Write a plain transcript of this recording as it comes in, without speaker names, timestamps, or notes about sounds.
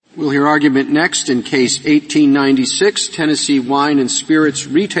We'll hear argument next in Case 1896, Tennessee Wine and Spirits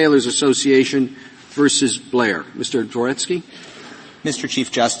Retailers Association versus Blair. Mr. Dworetsky. Mr.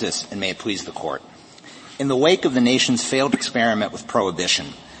 Chief Justice, and may it please the Court. In the wake of the nation's failed experiment with prohibition,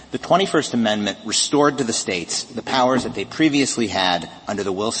 the 21st Amendment restored to the states the powers that they previously had under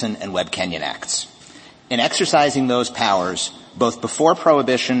the Wilson and Webb-Kenyon Acts. In exercising those powers, both before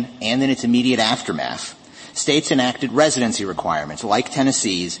prohibition and in its immediate aftermath, states enacted residency requirements, like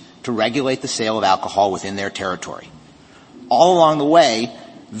Tennessee's, to regulate the sale of alcohol within their territory. All along the way,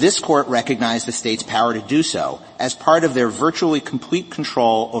 this Court recognized the state's power to do so as part of their virtually complete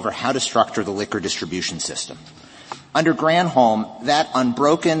control over how to structure the liquor distribution system. Under Granholm, that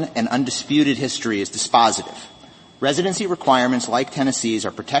unbroken and undisputed history is dispositive. Residency requirements like Tennessee's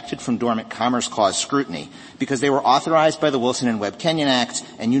are protected from Dormant Commerce Clause scrutiny because they were authorized by the Wilson and Webb-Kenyon Acts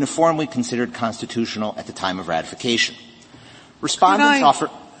and uniformly considered constitutional at the time of ratification. Respondents offer.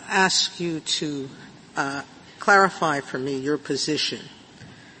 Could I ask you to clarify for me your position?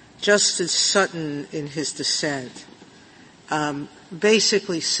 Justice Sutton, in his dissent,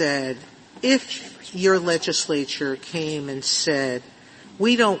 basically said, if your legislature came and said,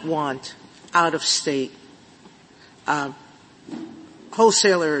 we don't want out-of-state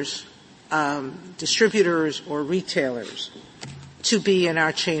wholesalers, distributors, or retailers to be in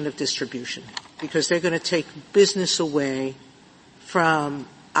our chain of distribution because they're going to take business away from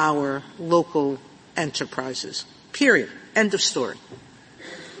our local enterprises. Period. End of story.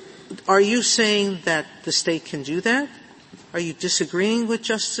 Are you saying that the state can do that? Are you disagreeing with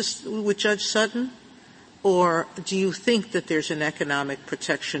Judge Sutton? Or do you think that there's an economic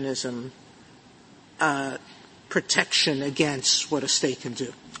protectionism protection against what a state can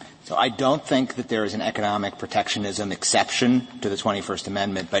do? So I don't think that there is an economic protectionism exception to the 21st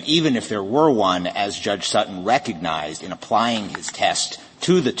Amendment, but even if there were one, as Judge Sutton recognized in applying his test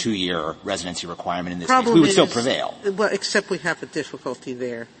to the 2-year residency requirement in this case, we would still prevail. Well, except we have a difficulty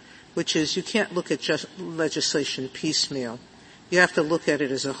there, which is you can't look at just legislation piecemeal. You have to look at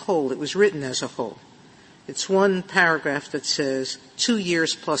it as a whole. It was written as a whole. It's one paragraph that says 2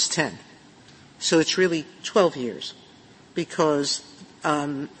 years plus 10. So it's really 12 years because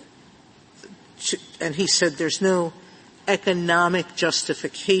and he said there's no economic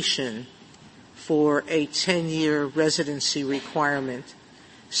justification for a 10-year residency requirement.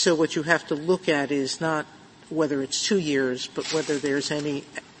 So what you have to look at is not whether it's 2 years, but whether there's any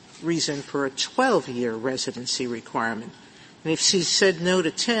reason for a 12-year residency requirement. And if he said no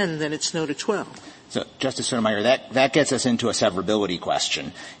to 10, then it's no to 12. So, Justice Sotomayor, that gets us into a severability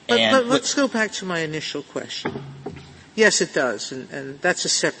question. But let's go back to my initial question. Yes, it does, and that's a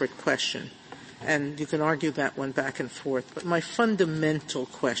separate question. And you can argue that one back and forth. But my fundamental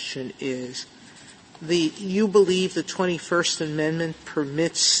question is, you believe the 21st Amendment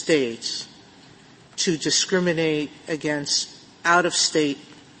permits states to discriminate against out-of-state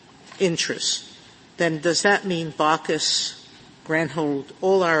interests. Then does that mean Baucus, Granholm,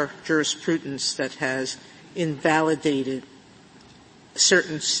 all our jurisprudence that has invalidated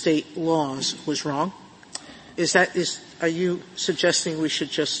certain state laws was wrong? Are you suggesting we should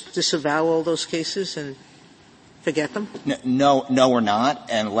just disavow all those cases and forget them? No, we're not.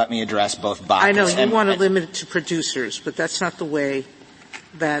 And let me address both Baucus. I know you want to limit it to producers, but that's not the way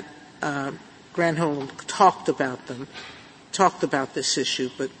that Granholm talked about this issue.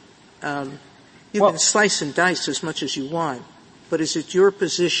 But you can slice and dice as much as you want. But is it your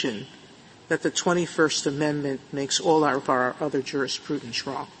position that the 21st Amendment makes all of our other jurisprudence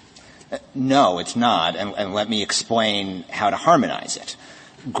wrong? No, it's not, and let me explain how to harmonize it.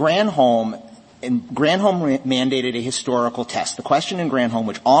 Granholm mandated a historical test. The question in Granholm,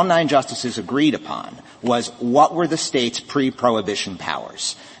 which all 9 justices agreed upon, was what were the state's pre-prohibition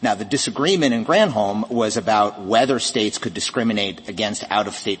powers? Now, the disagreement in Granholm was about whether states could discriminate against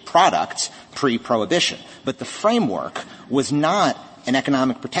out-of-state products pre-prohibition. But the framework was not an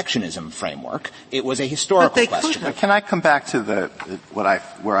economic protectionism framework. It was a historical question. Can I come back to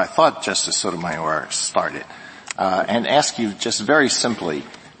where I thought Justice Sotomayor started, and ask you just very simply,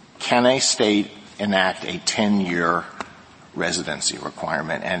 can a state enact a 10-year residency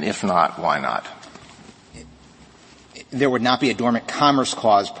requirement, and if not, why not? There would not be a Dormant Commerce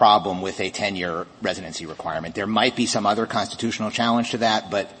Clause problem with a 10-year residency requirement. There might be some other constitutional challenge to that,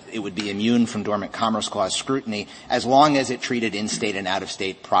 but it would be immune from Dormant Commerce Clause scrutiny as long as it treated in-state and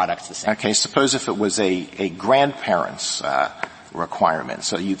out-of-state products the same. Okay, suppose if it was a grandparent's requirement.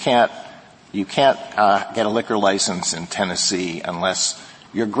 So you can't get a liquor license in Tennessee unless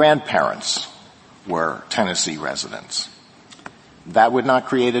your grandparents were Tennessee residents. That would not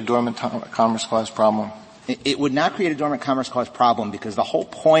create a Dormant Commerce Clause problem? It would not create a Dormant Commerce Clause problem because the whole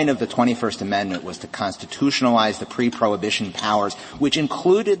point of the 21st Amendment was to constitutionalize the pre-prohibition powers, which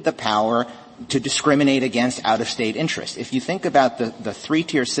included the power to discriminate against out-of-state interests. If you think about the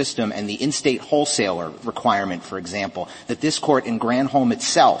three-tier system and the in-state wholesaler requirement, for example, that this court in Granholm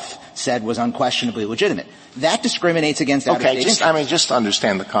itself said was unquestionably legitimate, that discriminates against out-of-state interests. Just to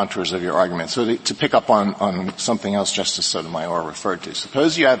understand the contours of your argument. So to pick up on something else Justice Sotomayor referred to,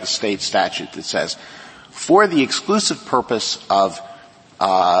 suppose you have a state statute that says, for the exclusive purpose of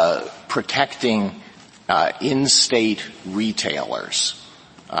protecting in-state retailers,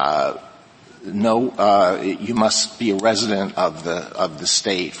 you must be a resident of the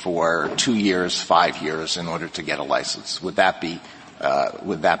state for 2 years, 5 years in order to get a license. Would that be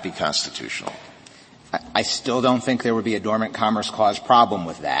constitutional? I still don't think there would be a Dormant Commerce Clause problem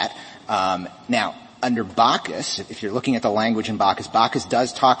with that. Now, under Baucus, if you're looking at the language in Baucus, Baucus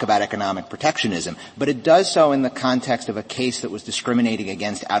does talk about economic protectionism, but it does so in the context of a case that was discriminating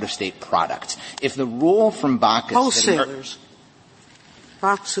against out-of-state products. If the rule from Baucus... Wholesalers.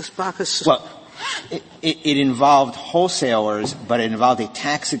 Baucus. Well, it involved wholesalers, but it involved a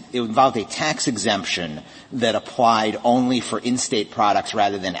tax exemption that applied only for in-state products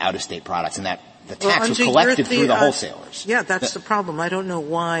rather than out-of-state products, and that the tax was collected through the wholesalers. Yeah, that's the problem. I don't know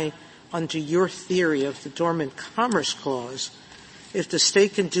why, under your theory of the Dormant Commerce Clause, if the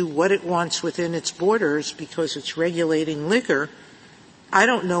state can do what it wants within its borders because it's regulating liquor, I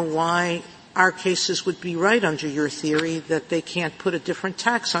don't know why our cases would be right under your theory that they can't put a different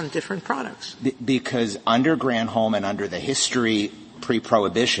tax on different products. Because under Granholm and under the history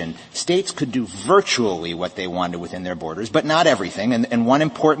pre-prohibition, states could do virtually what they wanted within their borders, but not everything. And one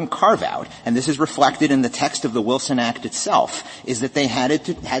important carve-out, and this is reflected in the text of the Wilson Act itself, is that they had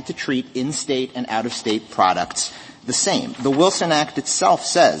to treat in-state and out-of-state products the same. The Wilson Act itself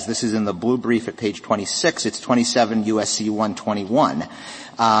says, this is in the blue brief at page 26, it's 27 U.S.C. 121,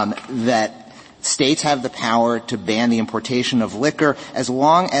 that states have the power to ban the importation of liquor as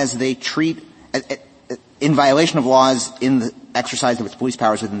long as they treat, in violation of laws in the exercise of its police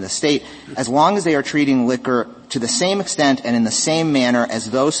powers within the state, as long as they are treating liquor to the same extent and in the same manner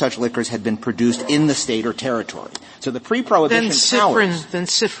as though such liquors had been produced in the state or territory. So the pre-prohibition powers... Then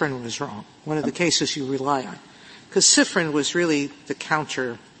Sifrin was wrong, one of the cases you rely on. Because Sifrin was really the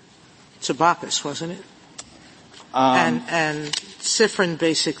counter to Baucus, wasn't it? And Sifrin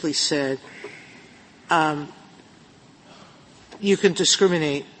basically said, you can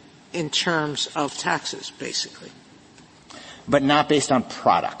discriminate in terms of taxes, basically. But not based on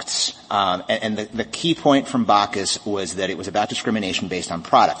products. And the key point from Baucus was that it was about discrimination based on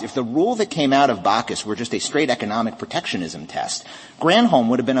product. If the rule that came out of Baucus were just a straight economic protectionism test, Granholm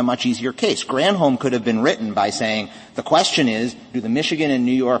would have been a much easier case. Granholm could have been written by saying, the question is, do the Michigan and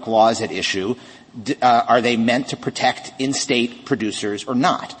New York laws at issue, are they meant to protect in-state producers or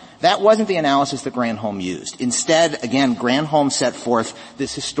not? That wasn't the analysis that Granholm used. Instead, again, Granholm set forth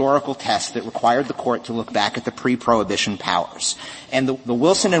this historical test that required the court to look back at the pre-prohibition powers. And the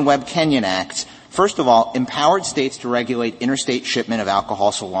Wilson and Webb-Kenyon Acts, first of all, empowered states to regulate interstate shipment of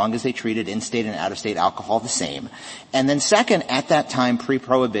alcohol so long as they treated in-state and out-of-state alcohol the same. And then second, at that time,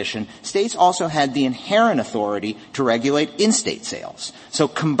 pre-prohibition, states also had the inherent authority to regulate in-state sales. So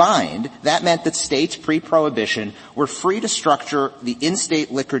combined, that meant that states pre-prohibition were free to structure the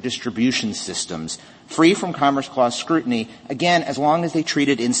in-state liquor distribution systems free from Commerce Clause scrutiny, again, as long as they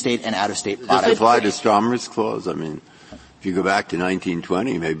treated in-state and out-of-state products. Does it apply to Commerce Clause? I mean, if you go back to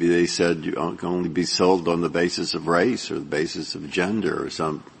 1920, maybe they said you can only be sold on the basis of race or the basis of gender or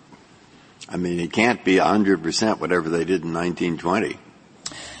some. I mean, it can't be 100% whatever they did in 1920.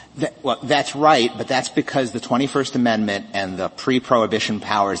 Well, that's right, but that's because the 21st Amendment and the pre-prohibition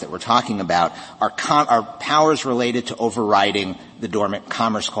powers that we're talking about are powers related to overriding the Dormant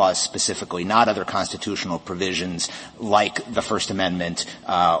Commerce Clause specifically, not other constitutional provisions like the First Amendment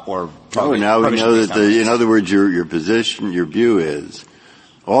or prohibition. Oh, now we know that in other words, your position, your view is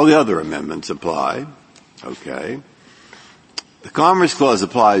all the other amendments apply. Okay. The Commerce Clause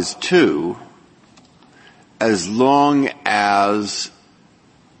applies too, as long as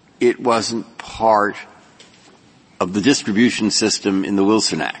it wasn't part of the distribution system in the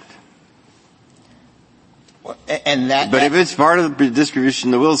Wilson Act. But if it's part of the distribution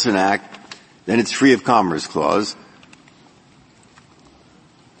in the Wilson Act, then it's free of Commerce Clause.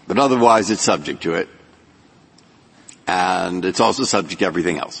 But otherwise it's subject to it. And it's also subject to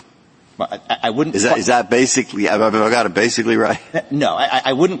everything else. Well, I wouldn't. Is that basically? Have I got it basically right? No,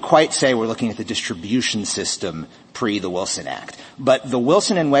 I wouldn't quite say we're looking at the distribution system pre the Wilson Act. But the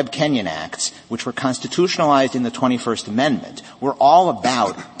Wilson and Webb-Kenyon Acts, which were constitutionalized in the 21st Amendment, were all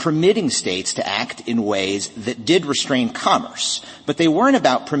about permitting states to act in ways that did restrain commerce. But they weren't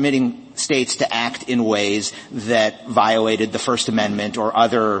about permitting states to act in ways that violated the First Amendment or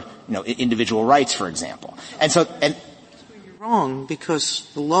other, individual rights, for example. And so, wrong,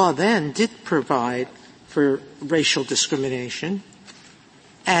 because the law then did provide for racial discrimination,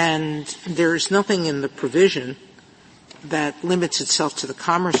 and there's nothing in the provision that limits itself to the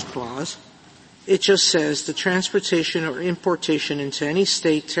Commerce Clause. It just says the transportation or importation into any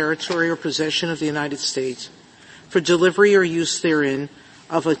state, territory, or possession of the United States for delivery or use therein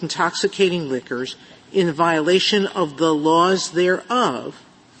of intoxicating liquors in violation of the laws thereof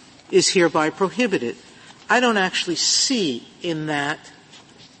is hereby prohibited. I don't actually see in that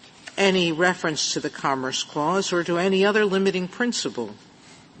any reference to the Commerce Clause or to any other limiting principle.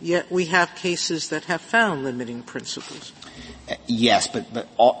 Yet we have cases that have found limiting principles. Yes, but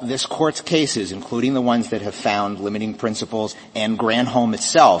this Court's cases, including the ones that have found limiting principles and Granholm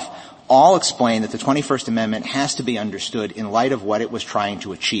itself, all explain that the 21st Amendment has to be understood in light of what it was trying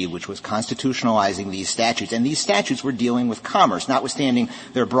to achieve, which was constitutionalizing these statutes. And these statutes were dealing with commerce, notwithstanding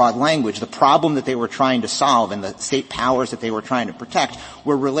their broad language. The problem that they were trying to solve and the state powers that they were trying to protect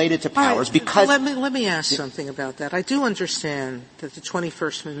were related to powers because... Let me ask something about that. I do understand that the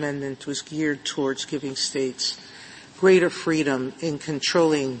 21st Amendment was geared towards giving states greater freedom in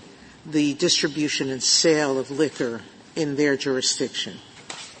controlling the distribution and sale of liquor in their jurisdiction.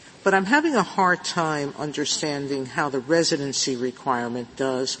 But I'm having a hard time understanding how the residency requirement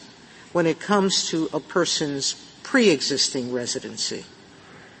does when it comes to a person's pre-existing residency.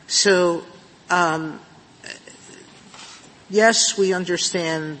 So, yes, we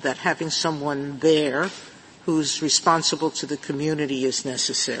understand that having someone there who's responsible to the community is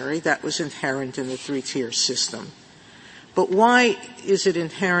necessary. That was inherent in the three-tier system. But why is it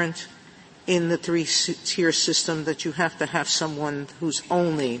inherent in the three-tier system that you have to have someone who's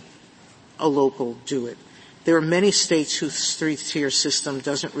only a local do it? There are many states whose three-tier system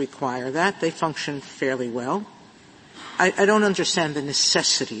doesn't require that. They function fairly well. I don't understand the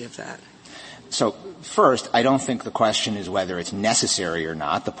necessity of that. So, first, I don't think the question is whether it's necessary or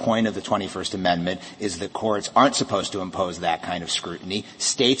not. The point of the 21st Amendment is that courts aren't supposed to impose that kind of scrutiny.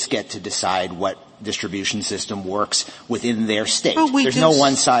 States get to decide what distribution system works within their state. There's no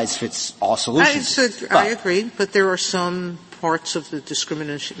one-size-fits-all solution. I agree, but there are some parts of the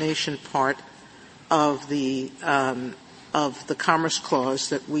discrimination part of the Commerce Clause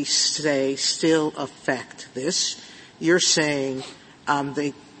that we say still affect this. You're saying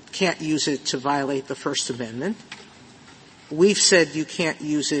they can't use it to violate the First Amendment. We've said you can't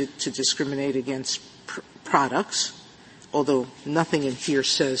use it to discriminate against products, although nothing in here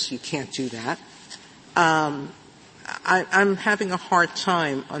says you can't do that. I'm having a hard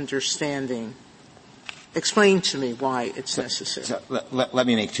time understanding. Explain to me why it's necessary. So let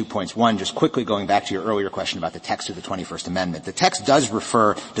me make 2 points. One, just quickly going back to your earlier question about the text of the 21st Amendment. The text does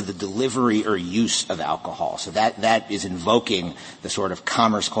refer to the delivery or use of alcohol. So that is invoking the sort of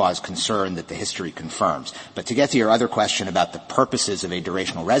Commerce Clause concern that the history confirms. But to get to your other question about the purposes of a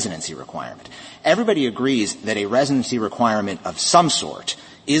durational residency requirement, everybody agrees that a residency requirement of some sort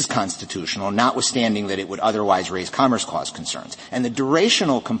is constitutional, notwithstanding that it would otherwise raise Commerce Clause concerns. And the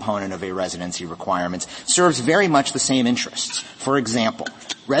durational component of a residency requirement serves very much the same interests. For example,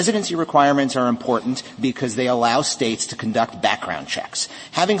 residency requirements are important because they allow states to conduct background checks.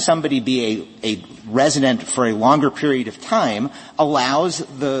 Having somebody be a resident for a longer period of time allows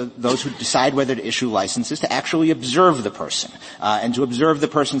those who decide whether to issue licenses to actually observe the person, and to observe the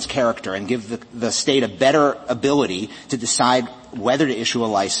person's character and give the state a better ability to decide whether to issue a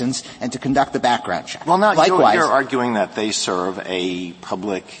license and to conduct the background check. Well, now likewise, you're arguing that they serve a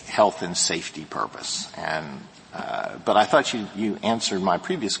public health and safety purpose, but I thought you answered my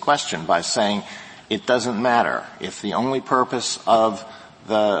previous question by saying it doesn't matter if the only purpose of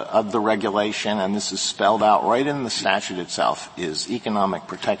the regulation, and this is spelled out right in the statute itself, is economic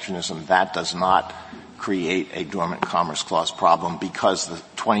protectionism. That does not create a dormant Commerce Clause problem because the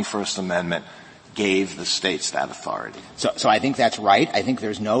 21st Amendment gave the states that authority. So I think that's right. I think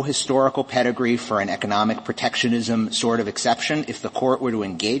there's no historical pedigree for an economic protectionism sort of exception. If the court were to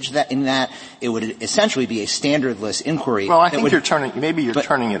engage in that, it would essentially be a standardless inquiry. Well, I think you're turning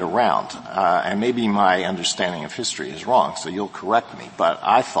it around, and maybe my understanding of history is wrong, so you'll correct me. But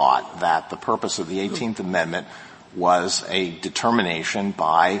I thought that the purpose of the 18th Amendment was a determination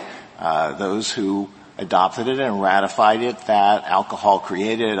by those who adopted it and ratified it that alcohol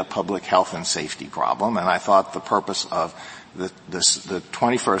created a public health and safety problem. And I thought the purpose of the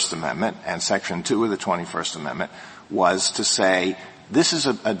 21st Amendment and Section 2 of the 21st Amendment was to say this is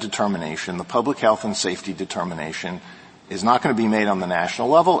a determination, the public health and safety determination is not going to be made on the national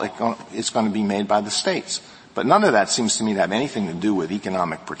level. It's going to be made by the states. But none of that seems to me to have anything to do with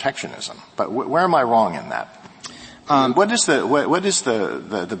economic protectionism. But where am I wrong in that? What is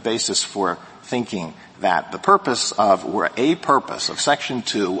the basis for thinking that the purpose of Section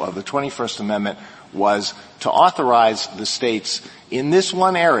 2 of the 21st Amendment was to authorize the states in this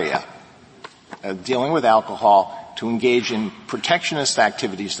one area, dealing with alcohol, to engage in protectionist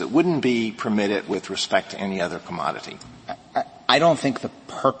activities that wouldn't be permitted with respect to any other commodity? I don't think the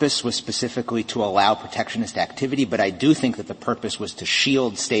purpose was specifically to allow protectionist activity, but I do think that the purpose was to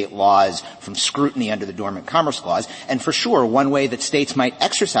shield state laws from scrutiny under the Dormant Commerce Clause. And for sure, one way that states might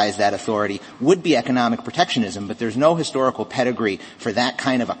exercise that authority would be economic protectionism, but there's no historical pedigree for that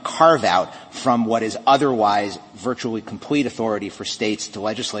kind of a carve-out from what is otherwise virtually complete authority for states to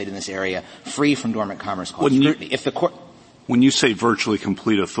legislate in this area, free from Dormant Commerce Clause scrutiny. When you say virtually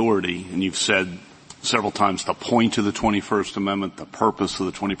complete authority, and you've said several times the point of the 21st Amendment, the purpose of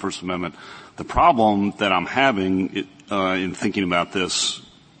the 21st Amendment. The problem that I'm having in thinking about this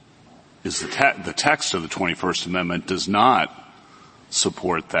is the text of the 21st Amendment does not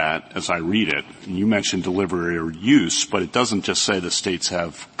support that as I read it. And you mentioned delivery or use, but it doesn't just say the states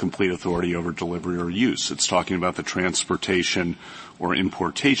have complete authority over delivery or use. It's talking about the transportation or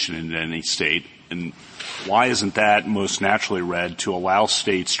importation into any state. And why isn't that most naturally read to allow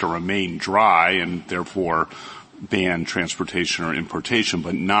states to remain dry and therefore ban transportation or importation,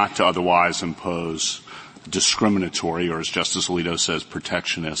 but not to otherwise impose discriminatory, or as Justice Alito says,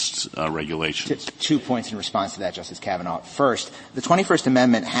 protectionist regulations? 2 points in response to that, Justice Kavanaugh. First, the 21st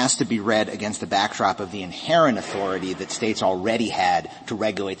Amendment has to be read against the backdrop of the inherent authority that states already had to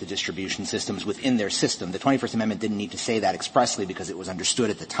regulate the distribution systems within their system. The 21st Amendment didn't need to say that expressly because it was understood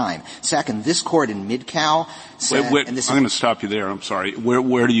at the time. Second, this court in Midcow said— I'm going to stop you there. I'm sorry.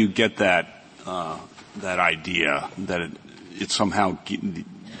 Where do you get that idea that it somehow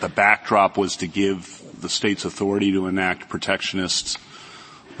the backdrop was to give the state's authority to enact protectionist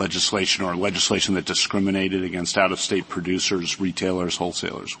legislation or legislation that discriminated against out-of-state producers, retailers,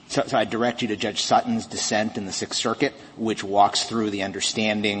 wholesalers? So I direct you to Judge Sutton's dissent in the Sixth Circuit, which walks through the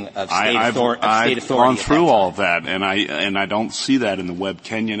understanding of state authority. I've gone through all of that, and I don't see that in the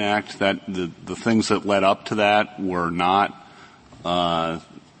Webb-Kenyon Act. That the things that led up to that were not the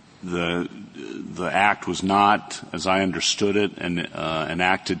act was not, as I understood it,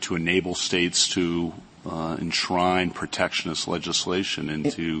 enacted to enable states to enshrine protectionist legislation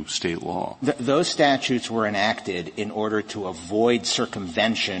into state law. Those statutes were enacted in order to avoid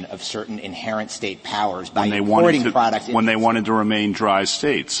circumvention of certain inherent state powers by importing products. When they wanted to remain dry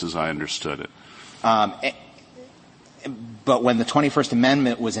states, as I understood it. But when the 21st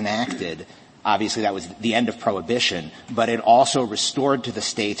Amendment was enacted, obviously that was the end of Prohibition, but it also restored to the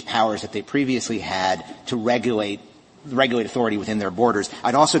states powers that they previously had to regulate authority within their borders.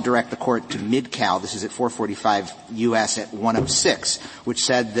 I'd also direct the court to Midcow. This is at 445 U.S. at 106, which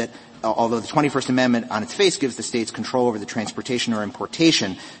said that although the 21st Amendment on its face gives the states control over the transportation or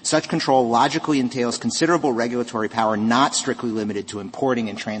importation, such control logically entails considerable regulatory power not strictly limited to importing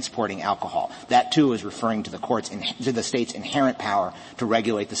and transporting alcohol. That, too, is referring to the states' inherent power to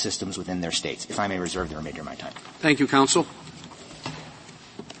regulate the systems within their states. If I may reserve the remainder of my time. Thank you, counsel.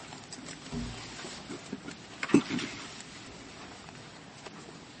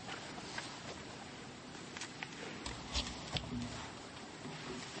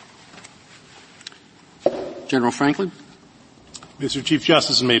 General Franklin. Mr. Chief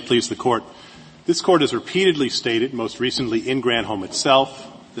Justice, and may it please the Court, this Court has repeatedly stated, most recently in Granholm itself,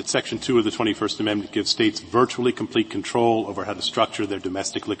 that Section 2 of the 21st Amendment gives states virtually complete control over how to structure their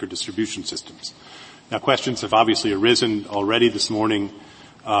domestic liquor distribution systems. Now, questions have obviously arisen already this morning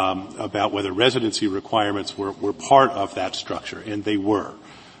about whether residency requirements were part of that structure, and they were.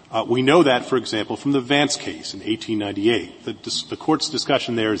 We know that, for example, from the Vance case in 1898. The Court's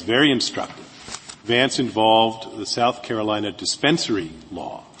discussion there is very instructive. Vance involved the South Carolina dispensary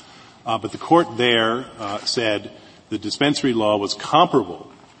law, but the Court there said the dispensary law was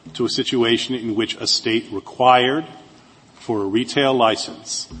comparable to a situation in which a state required for a retail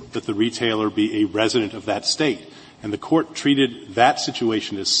license that the retailer be a resident of that state. And the Court treated that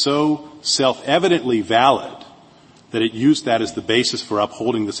situation as so self-evidently valid that it used that as the basis for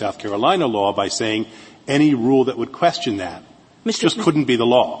upholding the South Carolina law by saying any rule that would question that just couldn't be the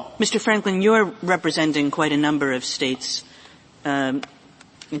law. Mr. Franklin, you're representing quite a number of states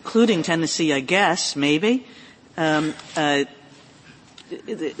including Tennessee, I guess, maybe.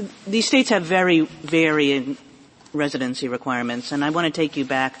 These states have very varying residency requirements, and I want to take you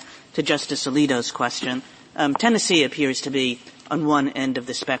back to Justice Alito's question. Tennessee appears to be on one end of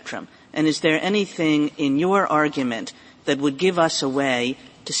the spectrum. And is there anything in your argument that would give us a way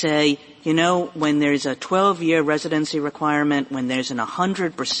to say, when there's a 12-year residency requirement, when there's an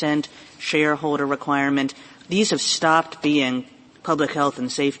 100% shareholder requirement, these have stopped being public health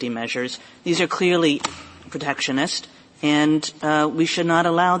and safety measures. These are clearly protectionist, and we should not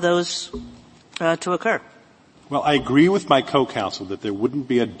allow those to occur. Well, I agree with my co-counsel that there wouldn't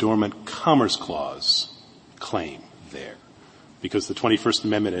be a dormant commerce clause claim there, because the 21st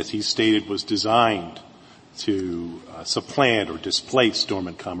Amendment, as he stated, was designed to supplant or displace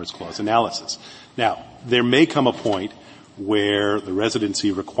dormant commerce clause analysis. Now, there may come a point where the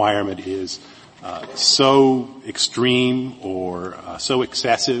residency requirement is so extreme or so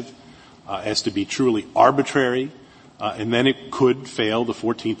excessive as to be truly arbitrary, and then it could fail the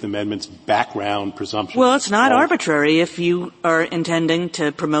 14th Amendment's background presumption. Well, it's not arbitrary if you are intending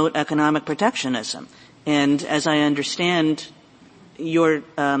to promote economic protectionism. And as I understand your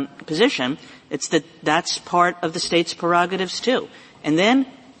position, it's that's part of the state's prerogatives too. And then,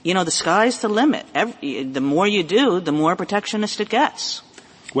 the sky's the limit. The more you do, the more protectionist it gets.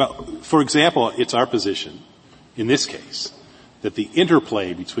 Well, for example, it's our position in this case that the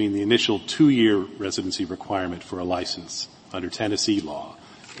interplay between the initial 2-year residency requirement for a license under Tennessee law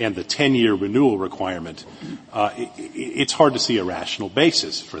and the 10-year renewal requirement, it's hard to see a rational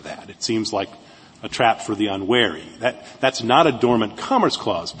basis for that. It seems like a trap for the unwary. That's not a dormant commerce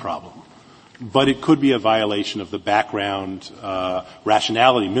clause problem, but it could be a violation of the background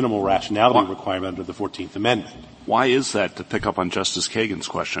minimal rationality requirement under the 14th Amendment. Why is that, to pick up on Justice Kagan's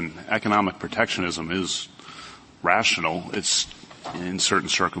question? Economic protectionism is rational. It's, in certain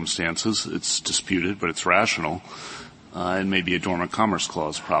circumstances, it's disputed, but it's rational. It may be a dormant commerce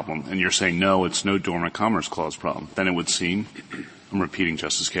clause problem. And you're saying, no, it's no dormant commerce clause problem. Then it would seem, I'm repeating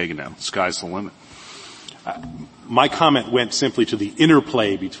Justice Kagan now, the sky's the limit. My comment went simply to the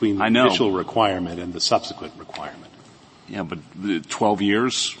interplay between the initial requirement and the subsequent requirement. Yeah, but 12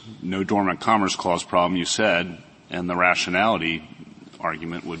 years, no dormant commerce clause problem, you said, and the rationality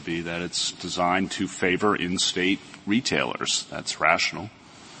argument would be that it's designed to favor in-state retailers. That's rational.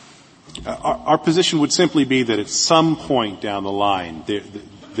 Our position would simply be that at some point down the line,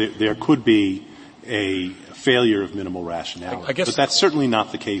 there could be a failure of minimal rationality. I guess, but that's certainly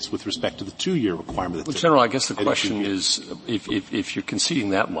not the case with respect to the 2-year requirement. Well, General, I guess the question is, if you're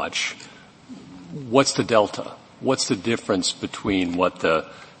conceding that much, what's the delta? What's the difference between what the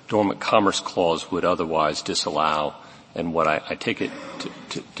dormant commerce clause would otherwise disallow and what I take it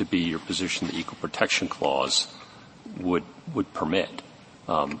to be your position the equal protection clause would permit?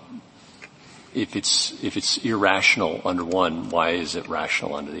 If it's irrational under one, why is it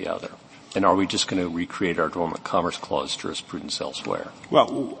rational under the other? And are we just going to recreate our dormant commerce clause jurisprudence elsewhere?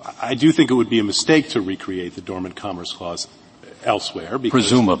 Well, I do think it would be a mistake to recreate the dormant commerce clause elsewhere. Because,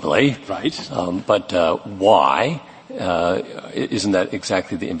 presumably. Right. But why? Isn't that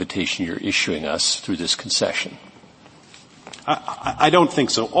exactly the invitation you're issuing us through this concession? I don't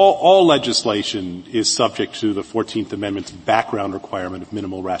think so. All legislation is subject to the 14th Amendment's background requirement of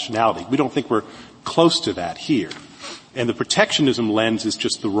minimal rationality. We don't think we're close to that here. And the protectionism lens is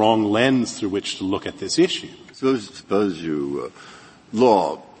just the wrong lens through which to look at this issue. Suppose you,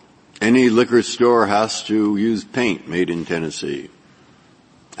 law, any liquor store has to use paint made in Tennessee,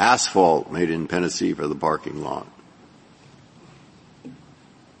 asphalt made in Tennessee for the parking lot,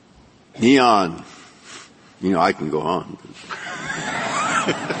 neon. I can go on.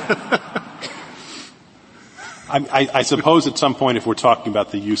 I suppose at some point if we're talking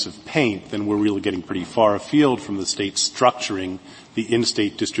about the use of paint, then we're really getting pretty far afield from the state structuring the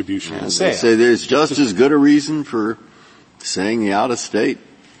in-state distribution and sale. They say there's just as good a reason for saying the out-of-state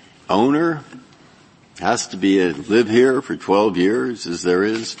owner has to live here for 12 years as there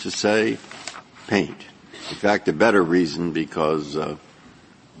is to say paint. In fact, a better reason because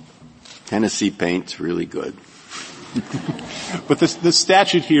Tennessee paint's really good. But the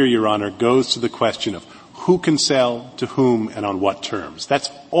statute here, Your Honor, goes to the question of who can sell to whom and on what terms.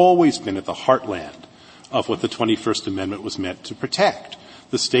 That's always been at the heartland of what the 21st Amendment was meant to protect,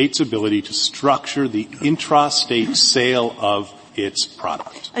 the state's ability to structure the intrastate sale of its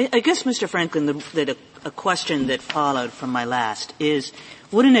product. I guess, Mr. Franklin, a question that followed from my last is,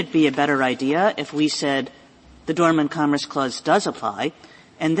 wouldn't it be a better idea if we said the Dormant Commerce Clause does apply,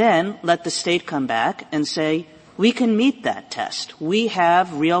 and then let the state come back and say, we can meet that test. We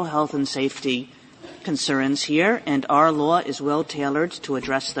have real health and safety concerns here, and our law is well tailored to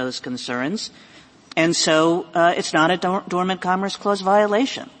address those concerns. And so it's not a Dormant Commerce Clause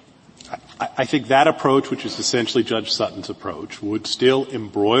violation. I think that approach, which is essentially Judge Sutton's approach, would still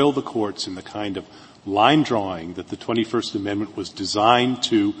embroil the courts in the kind of line drawing that the 21st Amendment was designed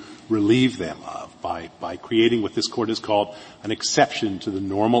to relieve them of by creating what this court has called an exception to the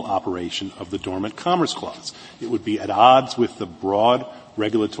normal operation of the Dormant Commerce Clause. It would be at odds with the broad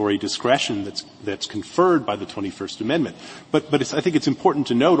regulatory discretion that's conferred by the 21st Amendment. But I think it's important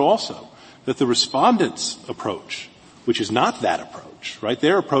to note also that the respondents' approach, which is not that approach, right?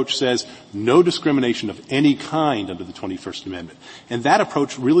 Their approach says no discrimination of any kind under the 21st Amendment. And that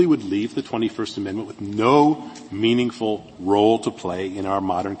approach really would leave the 21st Amendment with no meaningful role to play in our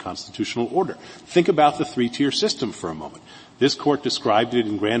modern constitutional order. Think about the three-tier system for a moment. This court described it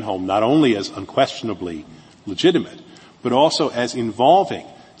in Granholm not only as unquestionably legitimate, but also as involving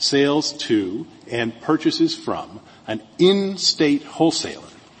sales to and purchases from an in-state wholesaler.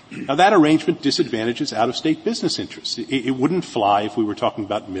 Now, that arrangement disadvantages out-of-state business interests. It wouldn't fly if we were talking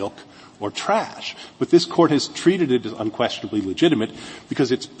about milk or trash. But this court has treated it as unquestionably legitimate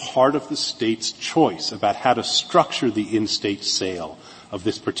because it's part of the state's choice about how to structure the in-state sale of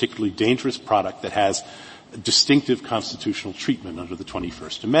this particularly dangerous product that has distinctive constitutional treatment under the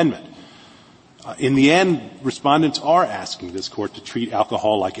 21st Amendment. In the end, respondents are asking this court to treat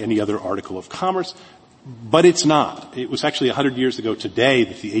alcohol like any other article of commerce, but it's not. It was actually 100 years ago today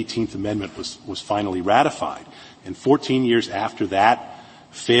that the 18th Amendment was finally ratified. And 14 years after that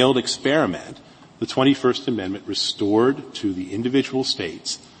failed experiment, the 21st Amendment restored to the individual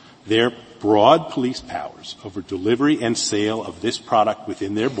states their broad police powers over delivery and sale of this product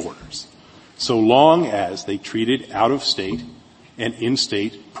within their borders, so long as they treated out-of-state and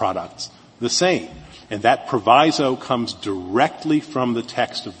in-state products the same. And that proviso comes directly from the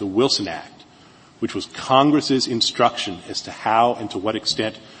text of the Wilson Act, which was Congress's instruction as to how and to what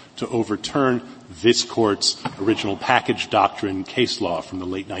extent to overturn this court's original package doctrine case law from the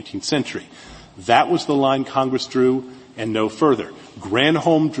late 19th century. That was the line Congress drew and no further.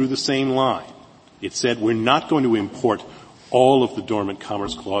 Granholm drew the same line. It said we're not going to import all of the Dormant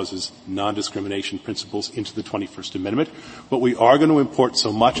Commerce Clause's non-discrimination principles into the 21st Amendment, but we are going to import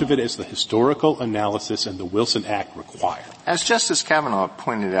so much of it as the historical analysis and the Wilson Act require. As Justice Kavanaugh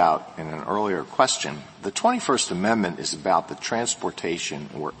pointed out in an earlier question, the 21st Amendment is about the transportation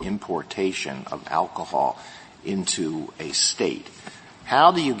or importation of alcohol into a state.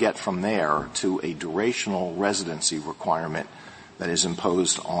 How do you get from there to a durational residency requirement that is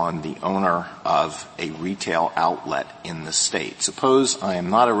imposed on the owner of a retail outlet in the state? Suppose I am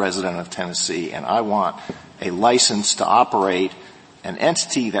not a resident of Tennessee and I want a license to operate an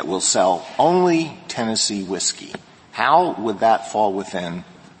entity that will sell only Tennessee whiskey. How would that fall within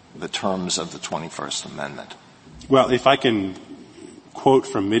the terms of the 21st Amendment? Well, if I can quote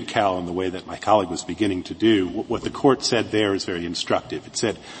from Midcal in the way that my colleague was beginning to do, what the court said there is very instructive. It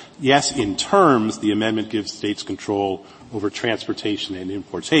said, yes, in terms, the amendment gives states control over transportation and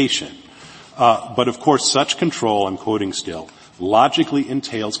importation. But of course, such control, I'm quoting still, logically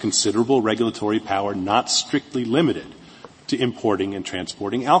entails considerable regulatory power not strictly limited to importing and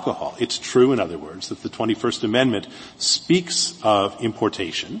transporting alcohol. It's true, in other words, that the 21st Amendment speaks of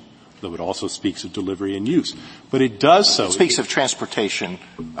importation, though it also speaks of delivery and use. But it does so. It speaks of transportation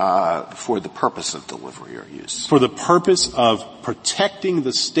for the purpose of delivery or use. For the purpose of protecting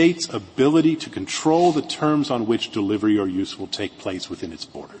the state's ability to control the terms on which delivery or use will take place within its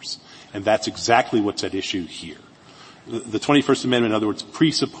borders. And that's exactly what's at issue here. The 21st Amendment, in other words,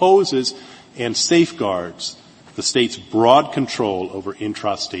 presupposes and safeguards the state's broad control over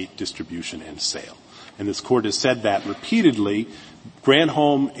intrastate distribution and sale. And this court has said that repeatedly.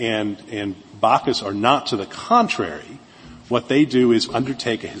 Granholm and Bacchus are not to the contrary. What they do is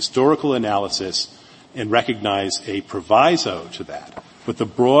undertake a historical analysis and recognize a proviso to that. But the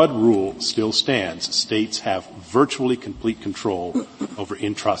broad rule still stands. States have virtually complete control over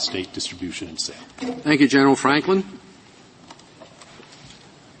intrastate distribution and sale. Thank you, General Franklin.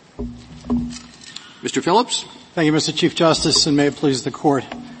 Mr. Phillips? Thank you, Mr. Chief Justice, and may it please the Court.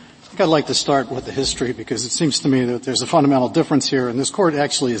 I think I'd like to start with the history because it seems to me that there's a fundamental difference here, and this Court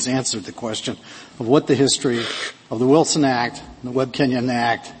actually has answered the question of what the history of the Wilson Act, the Webb-Kenyon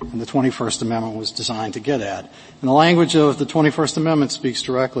Act, and the 21st Amendment was designed to get at. And the language of the 21st Amendment speaks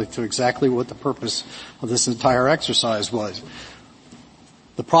directly to exactly what the purpose of this entire exercise was.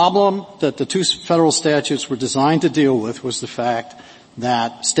 The problem that the two federal statutes were designed to deal with was the fact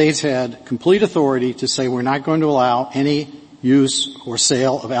that states had complete authority to say we're not going to allow any use or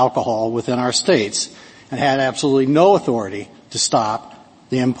sale of alcohol within our states, and had absolutely no authority to stop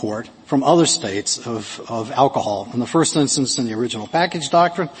the import from other states of alcohol. In the first instance, in the original package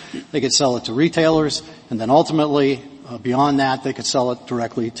doctrine, they could sell it to retailers, and then ultimately, beyond that, they could sell it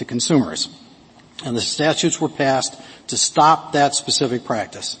directly to consumers. And the statutes were passed to stop that specific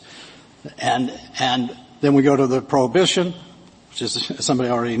practice. And then we go to the prohibition, which is, as somebody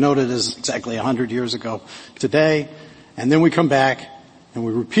already noted, is exactly 100 years ago today. And then we come back and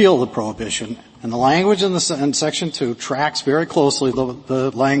we repeal the prohibition. And the language in Section 2 tracks very closely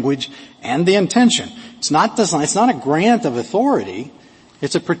the language and the intention. It's not a grant of authority.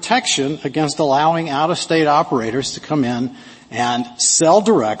 It's a protection against allowing out-of-state operators to come in and sell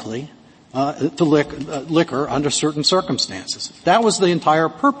directly to liquor under certain circumstances. That was the entire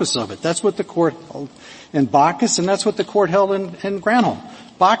purpose of it. That's what the court held in Bacchus, and that's what the court held in Granholm.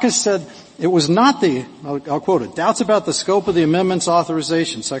 Bacchus said it was not I'll quote it, doubts about the scope of the amendment's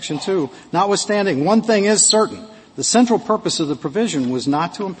authorization, Section 2, notwithstanding, one thing is certain. The central purpose of the provision was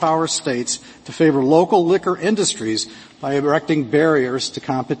not to empower states to favor local liquor industries by erecting barriers to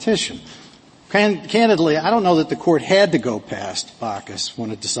competition. Candidly, I don't know that the court had to go past Bacchus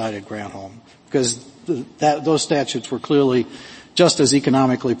when it decided Granholm, because those statutes were clearly just as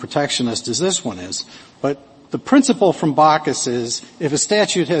economically protectionist as this one is. But the principle from Bacchus is if a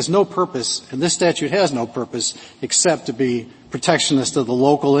statute has no purpose, and this statute has no purpose except to be protectionist of the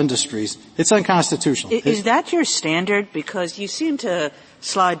local industries, it's unconstitutional. Is that your standard? Because you seem to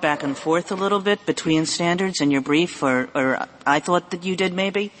slide back and forth a little bit between standards in your brief, or I thought that you did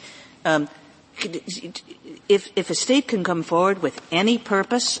maybe. If a state can come forward with any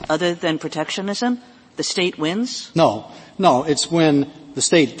purpose other than protectionism, the state wins? No, it's when the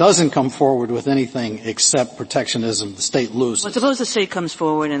state doesn't come forward with anything except protectionism, the state loses. Well, suppose the state comes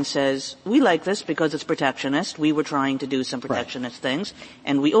forward and says, we like this because it's protectionist, we were trying to do some protectionist things,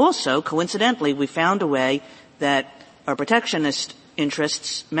 and we also, coincidentally, we found a way that our protectionist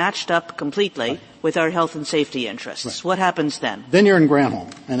interests matched up completely with our health and safety interests. Right. What happens then? Then you're in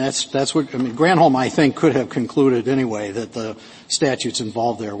Granholm. And that's what, Granholm, I think, could have concluded anyway that the statutes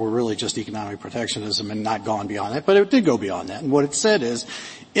involved there were really just economic protectionism and not gone beyond that. But it did go beyond that. And what it said is,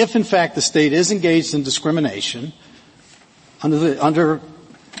 if in fact the state is engaged in discrimination under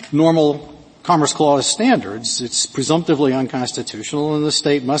normal Commerce Clause standards, it's presumptively unconstitutional, and the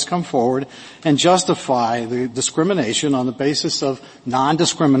state must come forward and justify the discrimination on the basis of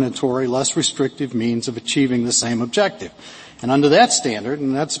non-discriminatory, less restrictive means of achieving the same objective. And under that standard,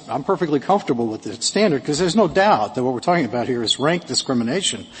 and I'm perfectly comfortable with the standard, because there's no doubt that what we're talking about here is rank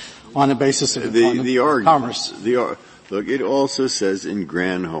discrimination on the basis of commerce. Look, it also says in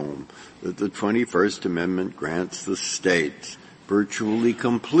Granholm that the 21st Amendment grants the states virtually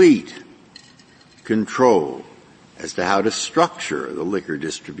complete control as to how to structure the liquor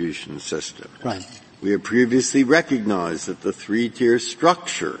distribution system. Right. We have previously recognized that the three-tier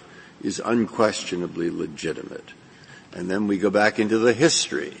structure is unquestionably legitimate. And then we go back into the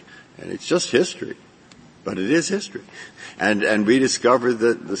history, and it's just history, but it is history. And we discovered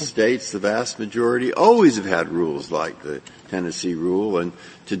that the states, the vast majority, always have had rules like the Tennessee rule, and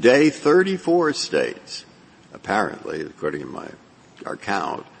today 34 states, apparently, according to our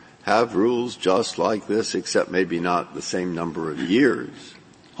count, have rules just like this, except maybe not the same number of years.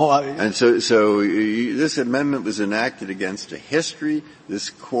 And so this amendment was enacted against a history.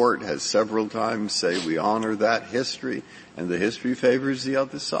 This court has several times say we honor that history, and the history favors the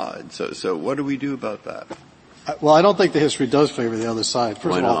other side. So what do we do about that? Well, I don't think the history does favor the other side.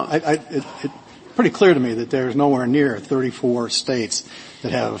 First of all, it's pretty clear to me that there's nowhere near 34 states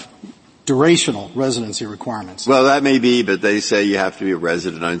that have durational residency requirements. Well, that may be, but they say you have to be a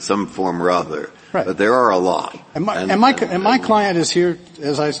resident in some form or other. Right. But there are a lot. And my client is here,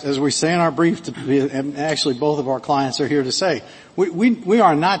 as we say in our brief, and actually both of our clients are here to say, we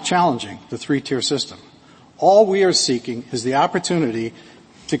are not challenging the three-tier system. All we are seeking is the opportunity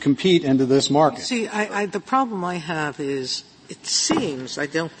to compete into this market. See, the problem I have is, it seems, I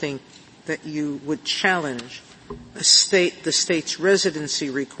don't think that you would challenge the state's residency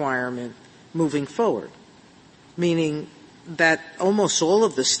requirement moving forward, meaning that almost all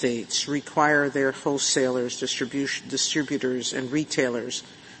of the states require their wholesalers, distributors, and retailers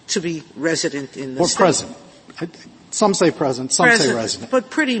to be resident in the state. Or present. Some say present, some say resident. But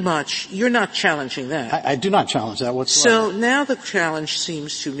pretty much, you're not challenging that. I do not challenge that whatsoever. So now the challenge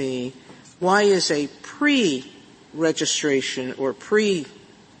seems to me, why is a pre-registration or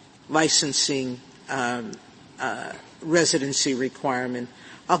pre-licensing residency requirement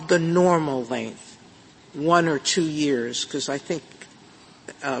of the normal length, 1 or 2 years, because I think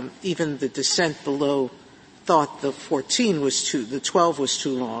even the dissent below thought the 12 was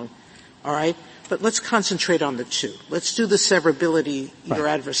too long, all right? but let's concentrate on the two. Let's do the severability your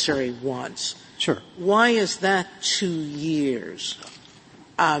adversary wants. Sure. Why is that 2 years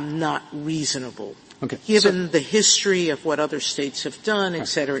not reasonable? Okay. Given the history of what other states have done, et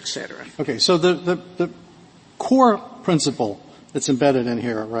cetera, et cetera. Okay. So the core principle that's embedded in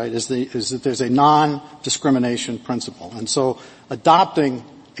here, right, is that there's a non-discrimination principle. And so adopting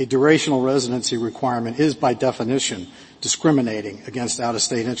a durational residency requirement is by definition discriminating against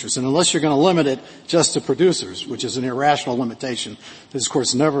out-of-state interests. And unless you're going to limit it just to producers, which is an irrational limitation that is, of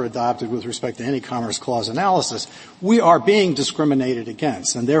course, never adopted with respect to any Commerce Clause analysis, we are being discriminated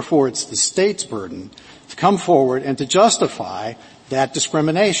against. And therefore, it's the state's burden to come forward and to justify that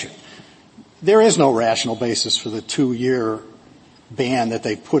discrimination. There is no rational basis for the 2-year ban that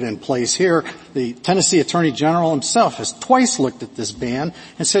they put in place here. The Tennessee Attorney General himself has twice looked at this ban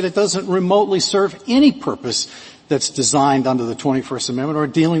and said it doesn't remotely serve any purpose that's designed under the 21st Amendment or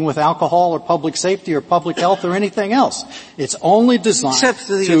dealing with alcohol or public safety or public health or anything else. It's only designed Except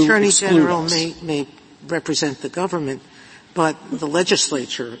the to Attorney exclude General us. may represent the government, but the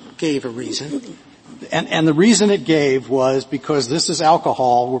legislature gave a reason. And the reason it gave was because this is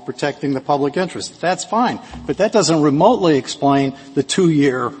alcohol, we're protecting the public interest. That's fine. But that doesn't remotely explain the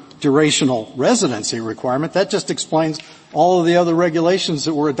 2-year durational residency requirement. That just explains all of the other regulations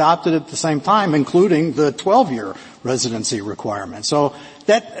that were adopted at the same time, including the 12-year residency requirement. So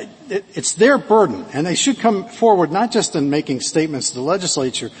it's their burden, and they should come forward not just in making statements to the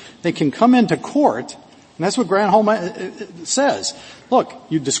legislature. They can come into court, and that's what Granholm says. Look,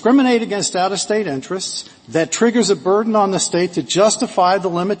 you discriminate against out-of-state interests. That triggers a burden on the state to justify the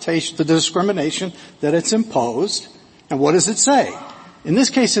limitation, the discrimination that it's imposed. And what does it say? In this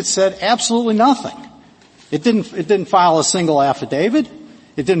case, it said absolutely nothing. It didn't file a single affidavit.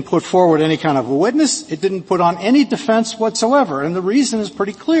 It didn't put forward any kind of a witness. It didn't put on any defense whatsoever. And the reason is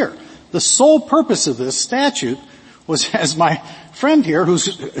pretty clear. The sole purpose of this statute was, as my friend here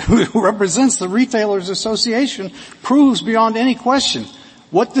who represents the Retailers Association proves beyond any question,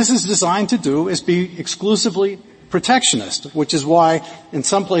 what this is designed to do is be exclusively protectionist, which is why in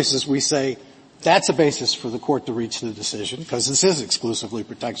some places we say that's a basis for the court to reach the decision, because this is exclusively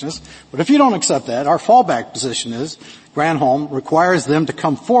protectionist. But if you don't accept that, our fallback position is Granholm requires them to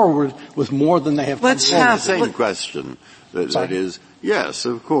come forward with more than they have come forward. Let's have the same question. That is, yes,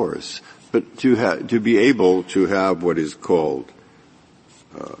 of course. But to be able to have what is called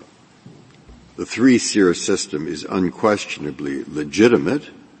the 3-tier system is unquestionably legitimate.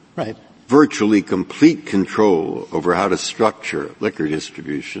 Right. Virtually complete control over how to structure liquor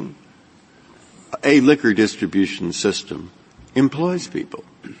distribution. A liquor distribution system employs people.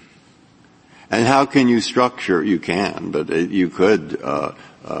 And how can you structure, you can, but you could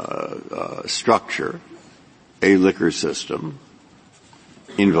structure a liquor system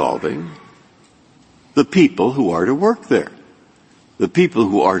involving the people who are to work there. The people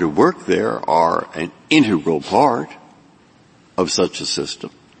who are to work there are an integral part of such a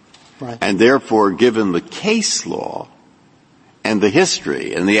system. Right. And therefore, given the case law and the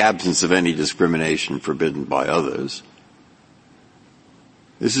history and the absence of any discrimination forbidden by others,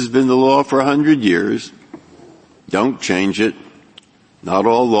 this has been the law for 100 years. Don't change it. Not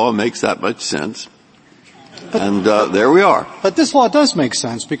all law makes that much sense. And there we are. But this law does make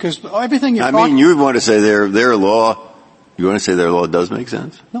sense because everything you're you want to say their law. You want to say their law does make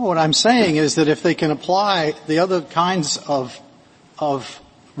sense? No, what I'm saying is that if they can apply the other kinds of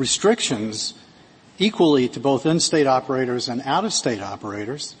restrictions equally to both in-state operators and out-of-state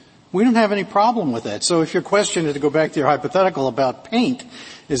operators, we don't have any problem with that. So if your question, to go back to your hypothetical about paint,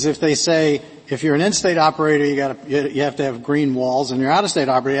 is if they say if you're an in-state operator, you have to have green walls, and you're out-of-state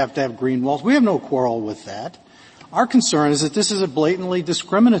operator, you have to have green walls. We have no quarrel with that. Our concern is that this is a blatantly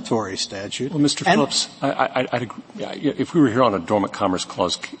discriminatory statute. Well, Mr. Phillips, I'd agree. If we were here on a Dormant Commerce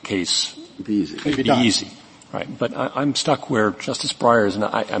Clause case, it'd be easy. It'd be easy. Right. But I'm stuck where Justice Breyer is, and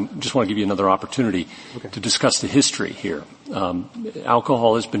I just want to give you another opportunity to discuss the history here.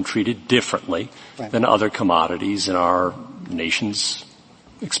 Alcohol has been treated differently than other commodities in our nation's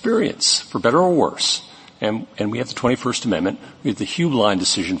experience, for better or worse. And we have the 21st Amendment. We have the Hubline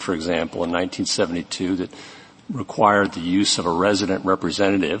decision, for example, in 1972 that required the use of a resident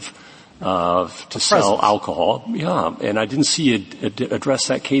representative to sell alcohol. Yeah, and I didn't see you address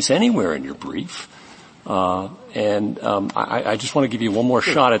that case anywhere in your brief. I just want to give you one more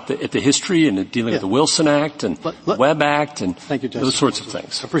shot at the history and dealing with the Wilson Act and Webb Act and those sorts of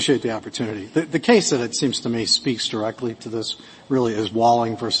things. I appreciate the opportunity. The case that it seems to me speaks directly to this really is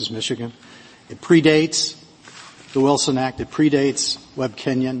Walling versus Michigan. It predates the Wilson Act. It predates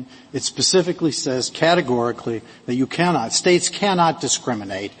Webb-Kenyon. It specifically says categorically that states cannot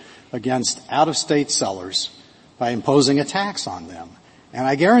discriminate against out-of-state sellers by imposing a tax on them. And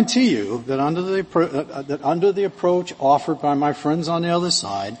I guarantee you that under the approach offered by my friends on the other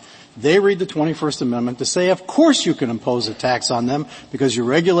side, they read the 21st Amendment to say, of course you can impose a tax on them because you're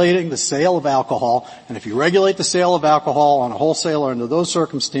regulating the sale of alcohol. And if you regulate the sale of alcohol on a wholesaler under those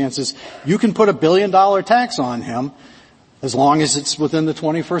circumstances, you can put $1 billion tax on him as long as it's within the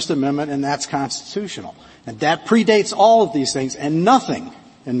 21st Amendment, and that's constitutional. And that predates all of these things, and nothing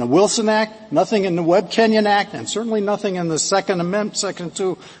in the Wilson Act, nothing in the Webb-Kenyon Act, and certainly nothing in the Second Amendment, Section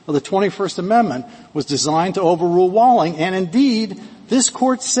 2 of the 21st Amendment was designed to overrule Walling. And indeed, this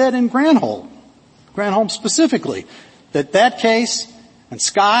Court said in Granholm specifically, that case and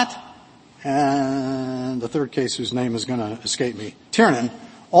Scott and the third case whose name is going to escape me, Tiernan,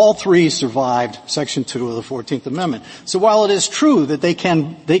 all three survived Section 2 of the 14th Amendment. So while it is true that they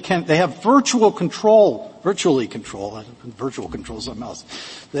have virtually control, virtual control something else.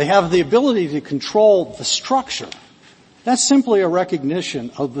 They have the ability to control the structure. That's simply a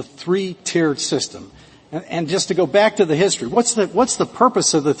recognition of the three-tiered system. And just to go back to the history, what's the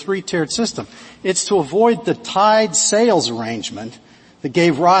purpose of the three-tiered system? It's to avoid the tied sales arrangement that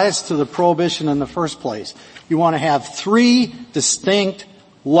gave rise to the prohibition in the first place. You want to have three distinct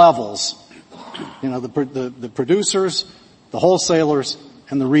levels. The producers, the wholesalers,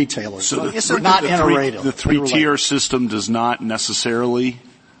 and the retailers. So not interrelated. The three-tier system does not necessarily,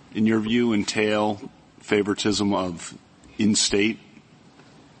 in your view, entail favoritism of in-state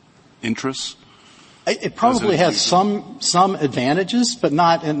interests? It probably has some advantages, but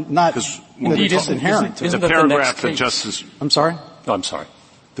not just inherent. Isn't the paragraph that Justice? I'm sorry? No, I'm sorry.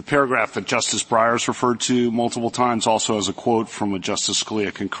 The paragraph that Justice Breyer's referred to multiple times also has a quote from a Justice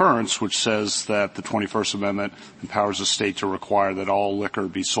Scalia concurrence, which says that the 21st Amendment empowers a state to require that all liquor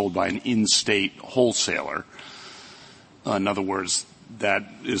be sold by an in-state wholesaler. In other words, that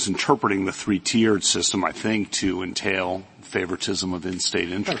is interpreting the three-tiered system, I think, to entail favoritism of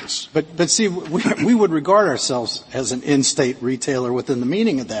in-state interests. But see, we would regard ourselves as an in-state retailer within the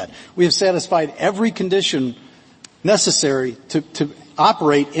meaning of that. We have satisfied every condition necessary to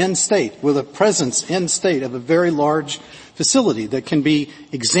operate in-state with a presence in-state of a very large facility that can be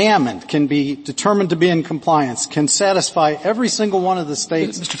examined, can be determined to be in compliance, can satisfy every single one of the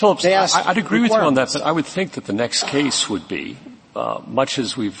states. Mr. Phillips, I'd agree with you on that, but I would think that the next case would be, much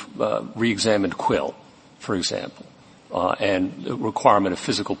as we've re-examined Quill, for example, and the requirement of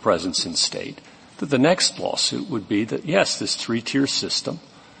physical presence in state, that the next lawsuit would be that, yes, this three-tier system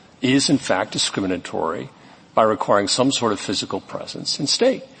is in fact discriminatory by requiring some sort of physical presence in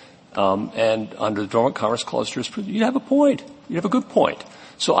state. And under the Dormant Commerce Clause jurisprudence, you'd have a point. You'd have a good point.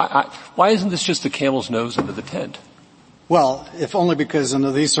 So why isn't this just the camel's nose under the tent? Well, if only because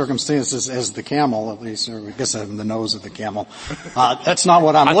under these circumstances, as the camel, at least, or I guess I'm the nose of the camel, that's not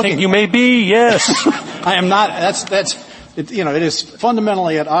what I'm looking for. I think you may be, yes. I am not, it is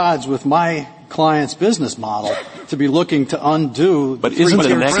fundamentally at odds with my client's business model to be looking to undo. But isn't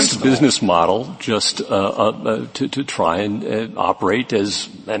the next business model just to try and operate as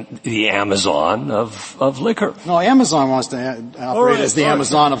the Amazon of liquor? No, Amazon wants to operate as the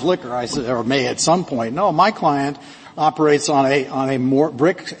Amazon of liquor, or may at some point. No, my client operates on a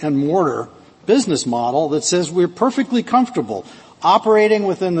brick and mortar business model that says we're perfectly comfortable operating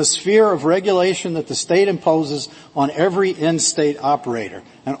within the sphere of regulation that the state imposes on every in-state operator.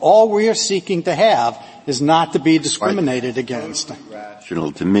 And all we are seeking to have is not to be discriminated against.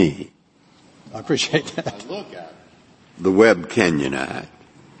 Rational to me. I appreciate that. I look at the Webb-Kenyon Act,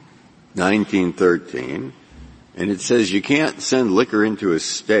 1913, and it says you can't send liquor into a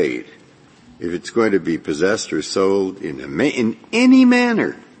state if it's going to be possessed or sold in any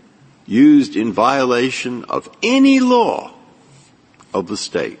manner used in violation of any law of the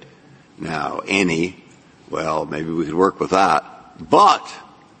state. Now, well, maybe we could work with that, but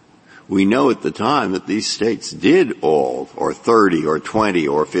we know at the time that these states did all, or 30 or 20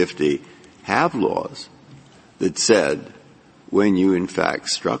 or 50, have laws that said when you in fact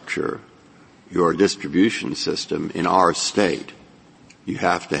structure your distribution system in our state, you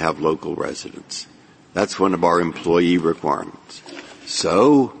have to have local residents. That's one of our employee requirements.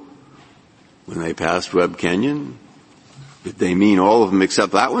 So, when they passed Webb-Kenyon, did they mean all of them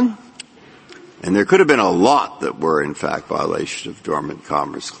except that one? And there could have been a lot that were, in fact, violation of Dormant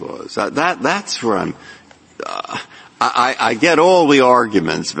Commerce Clause. That's where I get all the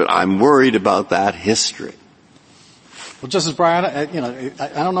arguments, but I'm worried about that history. Well, Justice Breyer,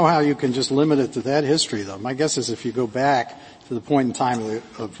 I don't know how you can just limit it to that history, though. My guess is if you go back to the point in time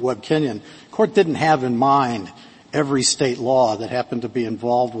of Webb-Kenyon, the Court didn't have in mind every state law that happened to be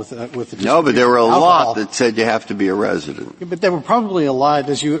involved with the distribution. No, but there were a lot lot that said you have to be a resident. Yeah, but there were probably a lot,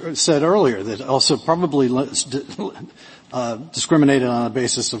 as you said earlier, that also probably discriminated on the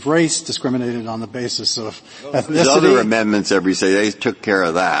basis of race, discriminated on the basis of ethnicity. There's other amendments every state. They took care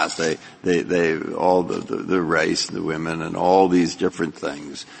of that. They all the race, the women, and all these different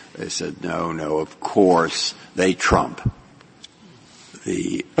things. They said, no, of course, they trump.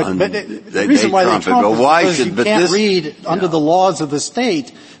 The reason why they trump is because you can't read under the the laws of the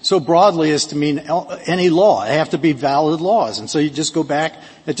state so broadly as to mean any law. They have to be valid laws. And so you just go back,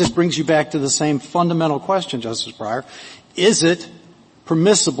 it just brings you back to the same fundamental question, Justice Breyer. Is it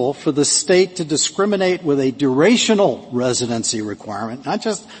permissible for the state to discriminate with a durational residency requirement, not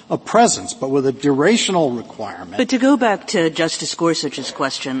just a presence, but with a durational requirement? But to go back to Justice Gorsuch's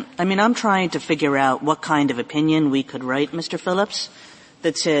question, I'm trying to figure out what kind of opinion we could write, Mr. Phillips,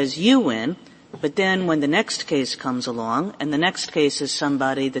 that says you win, but then when the next case comes along, and the next case is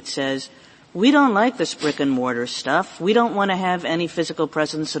somebody that says, we don't like this brick and mortar stuff, we don't want to have any physical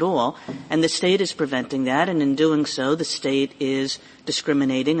presence at all, and the state is preventing that, and in doing so, the state is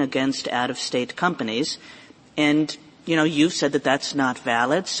discriminating against out-of-state companies, and, you've said that that's not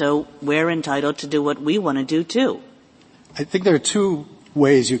valid, so we're entitled to do what we want to do too. I think there are two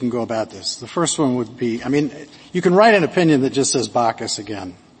ways you can go about this. The first one would be, you can write an opinion that just says Bacchus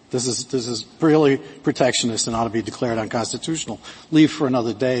again. This is really protectionist and ought to be declared unconstitutional. Leave for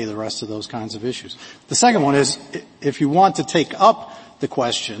another day the rest of those kinds of issues. The second one is, if you want to take up the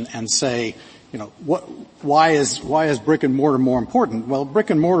question and say, why is brick and mortar more important? Well, brick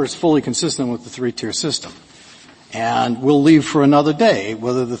and mortar is fully consistent with the three-tier system. And we'll leave for another day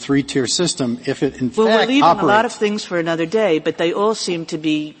whether the three-tier system, if it in fact we're leaving operates. A lot of things for another day, but they all seem to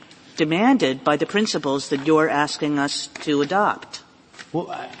be demanded by the principles that you're asking us to adopt.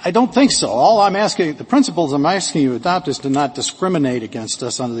 Well, I don't think so. The principles I'm asking you to adopt is to not discriminate against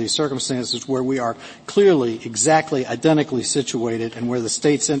us under these circumstances where we are clearly exactly identically situated and where the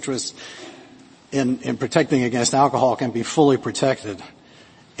state's interest in protecting against alcohol can be fully protected.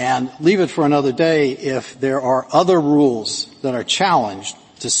 And leave it for another day if there are other rules that are challenged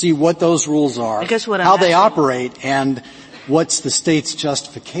to see what those rules are, how they operate, and what's the state's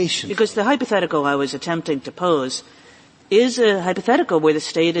justification. Because the hypothetical I was attempting to pose is a hypothetical where the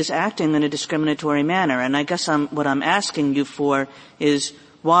state is acting in a discriminatory manner. And I guess what I'm asking you for is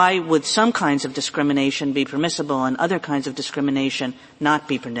why would some kinds of discrimination be permissible and other kinds of discrimination not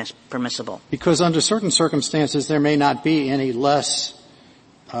be permissible? Because under certain circumstances there may not be any less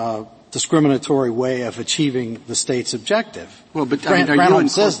discriminatory way of achieving the state's objective. Well, but Granholm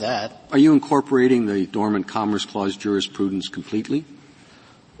says that. Are you incorporating the Dormant Commerce Clause jurisprudence completely?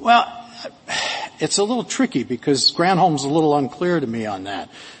 Well, it's a little tricky because Granholm's a little unclear to me on that.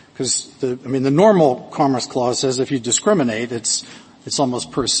 Because the normal Commerce Clause says if you discriminate, it's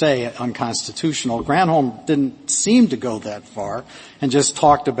almost per se unconstitutional. Granholm didn't seem to go that far and just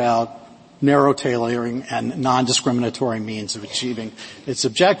talked about narrow tailoring and non-discriminatory means of achieving its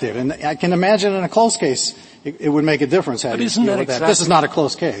objective. And I can imagine in a close case, it would make a difference. But isn't that exactly? This is not a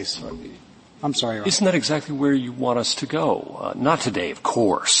close case. I'm sorry. Right. Isn't that exactly where you want us to go? Not today, of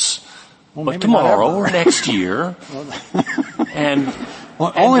course, but tomorrow or next year.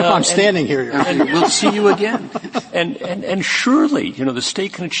 Only if I'm standing here. We'll see you again. And surely, the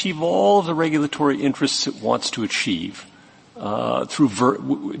state can achieve all of the regulatory interests it wants to achieve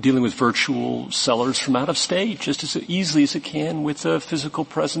through dealing with virtual sellers from out of state, just as easily as it can with physical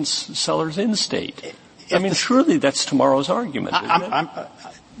presence sellers in state. Surely that's tomorrow's argument.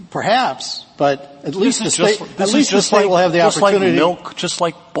 Perhaps, but at least the state will have the opportunity. Just like milk, just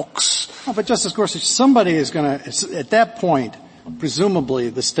like books. No, but Justice Gorsuch, somebody is going to, at that point, presumably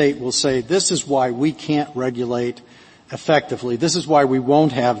the state will say, this is why we can't regulate effectively. This is why we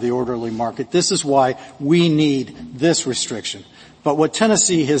won't have the orderly market. This is why we need this restriction. But what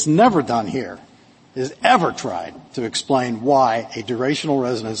Tennessee has never done here is ever tried to explain why a durational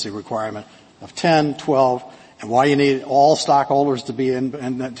residency requirement of 10, 12, and why you need all stockholders to be in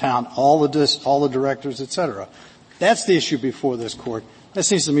that town, all the directors, etc. That's the issue before this court. That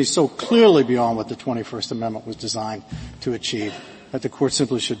seems to me so clearly beyond what the 21st Amendment was designed to achieve that the court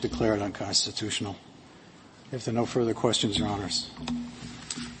simply should declare it unconstitutional. If there are no further questions, Your Honors.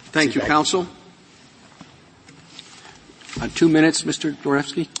 Thank you, counsel. 2 minutes, Mr.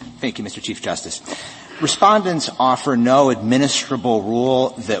 Dorefsky. Thank you, Mr. Chief Justice. Respondents offer no administrable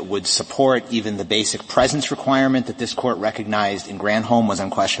rule that would support even the basic presence requirement that this court recognized in Granholm was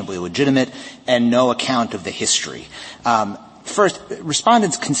unquestionably legitimate, and no account of the history. First,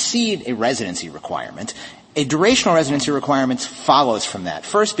 respondents concede a residency requirement, A durational residency requirement follows from that.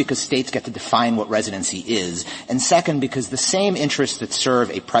 First, because states get to define what residency is, and second, because the same interests that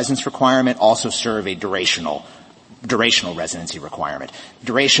serve a presence requirement also serve a durational residency requirement.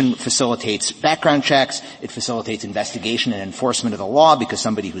 Duration facilitates background checks. It facilitates investigation and enforcement of the law because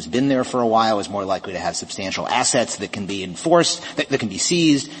somebody who's been there for a while is more likely to have substantial assets that can be enforced, that can be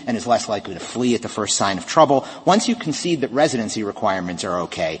seized, and is less likely to flee at the first sign of trouble. Once you concede that residency requirements are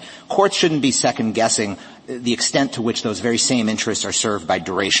okay, courts shouldn't be second-guessing the extent to which those very same interests are served by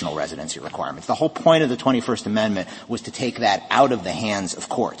durational residency requirements. The whole point of the 21st Amendment was to take that out of the hands of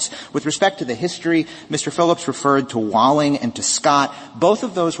courts. With respect to the history, Mr. Phillips referred to Walling and to Scott. Both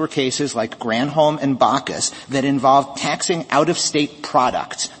of those were cases like Granholm and Bacchus that involved taxing out-of-state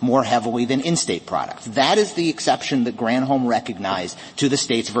products more heavily than in-state products. That is the exception that Granholm recognized to the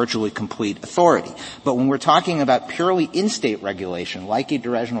state's virtually complete authority. But when we're talking about purely in-state regulation, like a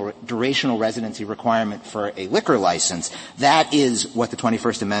durational residency requirement for a liquor license, that is what the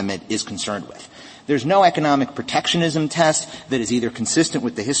 21st Amendment is concerned with. There's no economic protectionism test that is either consistent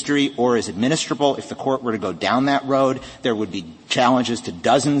with the history or is administrable. If the court were to go down that road, there would be challenges to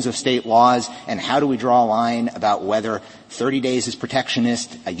dozens of state laws, and how do we draw a line about whether 30 days is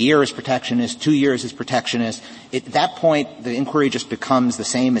protectionist, a year is protectionist, 2 years is protectionist. At that point, the inquiry just becomes the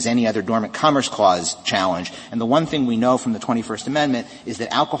same as any other Dormant Commerce Clause challenge. And the one thing we know from the 21st Amendment is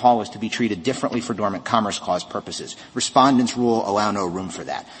that alcohol is to be treated differently for Dormant Commerce Clause purposes. Respondents' rule allow no room for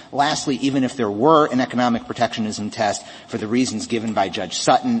that. Lastly, even if there were an economic protectionism test, for the reasons given by Judge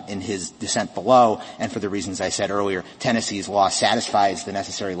Sutton in his dissent below, and for the reasons I said earlier, Tennessee's law satisfies the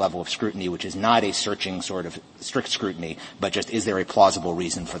necessary level of scrutiny, which is not a searching sort of strict scrutiny, but just is there a plausible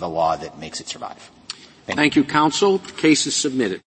reason for the law that makes it survive? Thank you, counsel. The case is submitted.